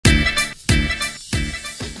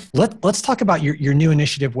Let's talk about your new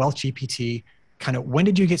initiative, Wealth GPT. Kind of when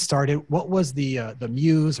did you get started? What was the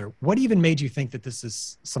muse, or what even made you think that this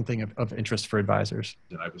is something of interest for advisors?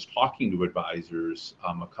 And I was talking to advisors,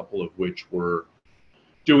 a couple of which were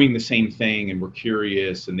doing the same thing and were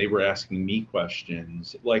curious, and they were asking me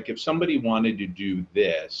questions like, if somebody wanted to do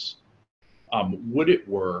this, would it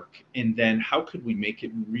work? And then how could we make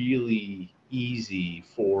it really easy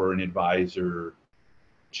for an advisor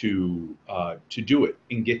to do it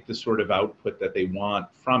and get the sort of output that they want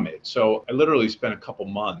from it? So I literally spent a couple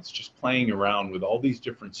months just playing around with all these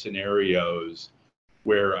different scenarios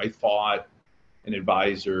where I thought an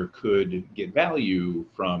advisor could get value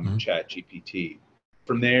from ChatGPT.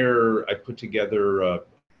 From there, I put together a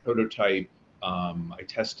prototype. I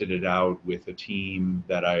tested it out with a team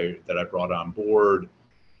that I brought on board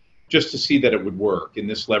just to see that it would work. And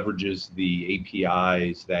this leverages the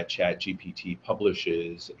APIs that ChatGPT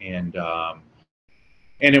publishes, and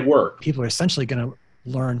it worked. People are essentially going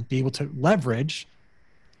to be able to leverage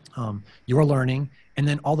your learning, and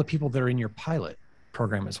then all the people that are in your pilot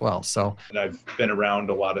program as well. So, and I've been around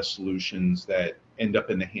a lot of solutions that end up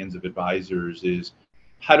in the hands of advisors. Is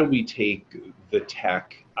how do we take the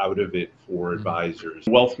tech out of it for advisors?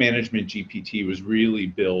 Wealth Management GPT was really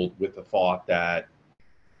built with the thought that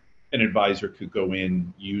an advisor could go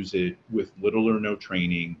in, use it with little or no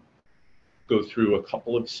training, go through a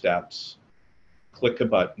couple of steps, click a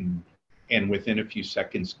button, and within a few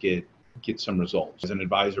seconds get some results. As an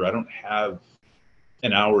advisor, I don't have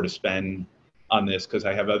an hour to spend on this because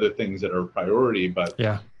I have other things that are a priority, but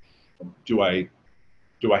yeah. Do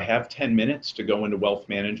I have 10 minutes to go into Wealth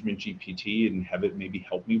Management GPT and have it maybe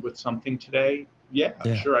help me with something today? Yeah,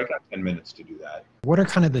 sure, I got 10 minutes to do that. What are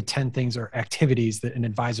kind of the 10 things or activities that an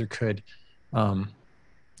advisor could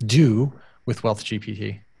do with Wealth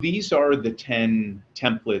GPT? These are the 10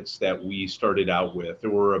 templates that we started out with.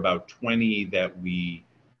 There were about 20 that we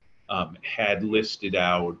had listed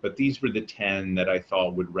out, but these were the 10 that I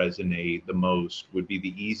thought would resonate the most, would be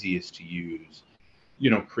the easiest to use.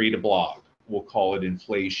 Create a blog. We'll call it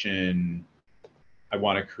inflation. I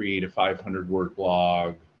want to create a 500-word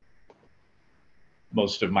blog.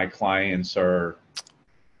 Most of my clients are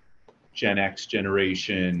Gen X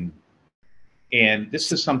generation. And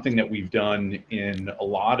this is something that we've done in a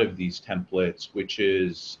lot of these templates, which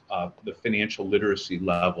is the financial literacy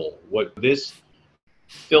level. What this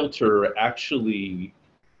filter actually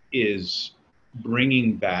is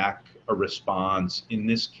bringing back a response, in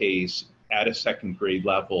this case, at a second grade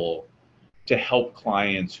level, to help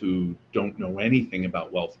clients who don't know anything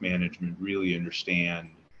about wealth management really understand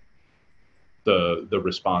the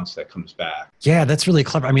response that comes back. Yeah, that's really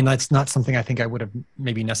clever. I mean, that's not something I think I would have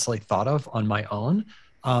maybe necessarily thought of on my own.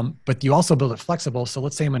 But you also build it flexible. So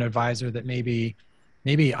let's say I'm an advisor that maybe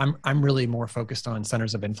I'm really more focused on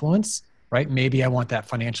centers of influence, right? Maybe I want that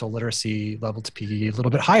financial literacy level to be a little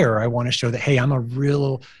bit higher. I want to show that, hey, I'm a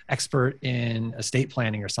real expert in estate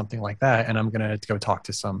planning or something like that. And I'm going to go talk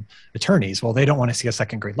to some attorneys. Well, they don't want to see a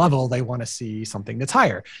second grade level. They want to see something that's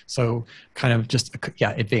higher. So kind of just,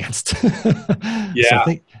 advanced.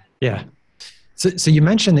 Yeah. So you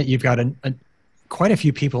mentioned that you've got quite a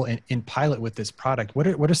few people in pilot with this product. What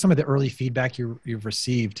are some of the early feedback you've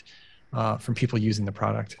received from people using the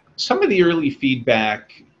product? Some of the early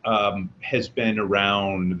feedback has been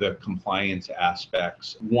around the compliance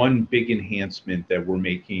aspects. One big enhancement that we're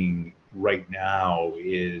making right now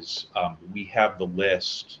is we have the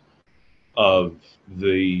list of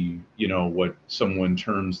the, what someone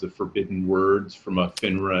terms the forbidden words from a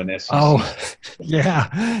FINRA and SEC. Oh, yeah.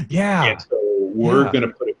 And so we're going to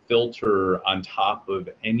put a filter on top of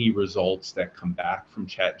any results that come back from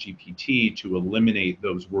ChatGPT to eliminate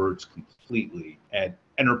those words completely. At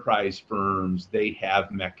enterprise firms, they have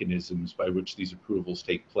mechanisms by which these approvals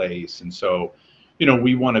take place. And so,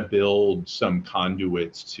 we want to build some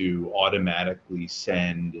conduits to automatically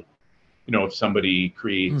send, if somebody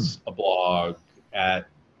creates a blog at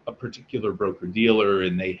a particular broker dealer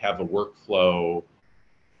and they have a workflow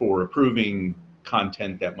for approving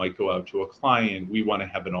content that might go out to a client, we want to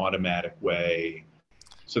have an automatic way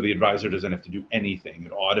so the advisor doesn't have to do anything.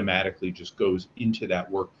 It automatically just goes into that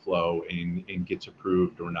workflow and gets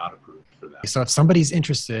approved or not approved for them. So if somebody's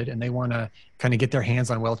interested and they want to kind of get their hands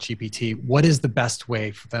on Wealth GPT, what is the best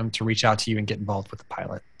way for them to reach out to you and get involved with the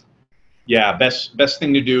pilot? Yeah, best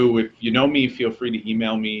thing to do, if you know me, feel free to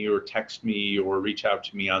email me or text me or reach out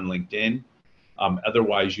to me on LinkedIn.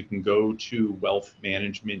 Otherwise, you can go to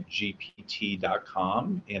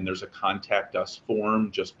wealthmanagementgpt.com and there's a contact us form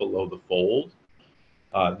just below the fold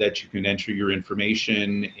that you can enter your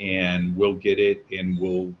information and we'll get it and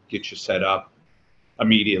we'll get you set up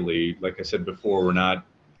immediately. Like I said before, we're not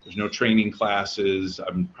There's no training classes.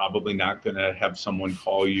 I'm probably not going to have someone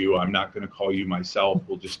call you. I'm not going to call you myself.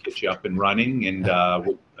 We'll just get you up and running.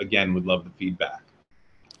 And again, would love the feedback.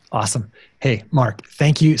 Awesome. Hey, Marc,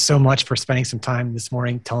 thank you so much for spending some time this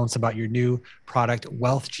morning telling us about your new product,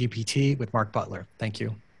 Wealth GPT, with Marc Butler. Thank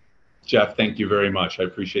you. Jeff, thank you very much. I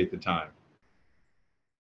appreciate the time.